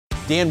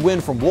Dan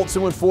Wynn from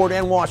Woltson Ford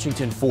and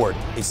Washington Ford.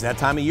 It's that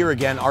time of year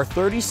again, our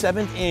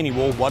 37th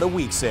annual What a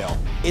Week sale.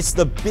 It's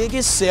the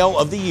biggest sale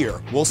of the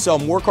year. We'll sell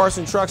more cars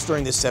and trucks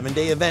during this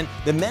 7-day event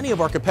than many of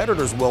our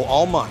competitors will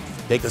all month.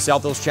 Take the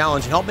South Hills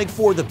Challenge and help make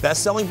Ford the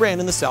best-selling brand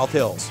in the South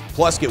Hills.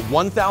 Plus, get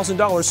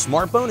 $1,000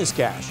 smart bonus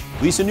cash.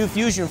 Lease a new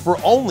Fusion for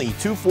only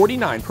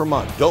 $249 per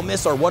month. Don't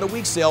miss our What a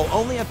Week sale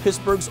only at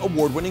Pittsburgh's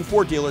award-winning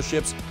Ford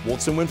dealerships,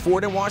 Woltson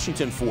Ford and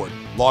Washington Ford.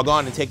 Log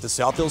on and take the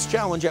South Hills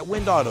Challenge at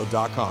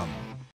windauto.com.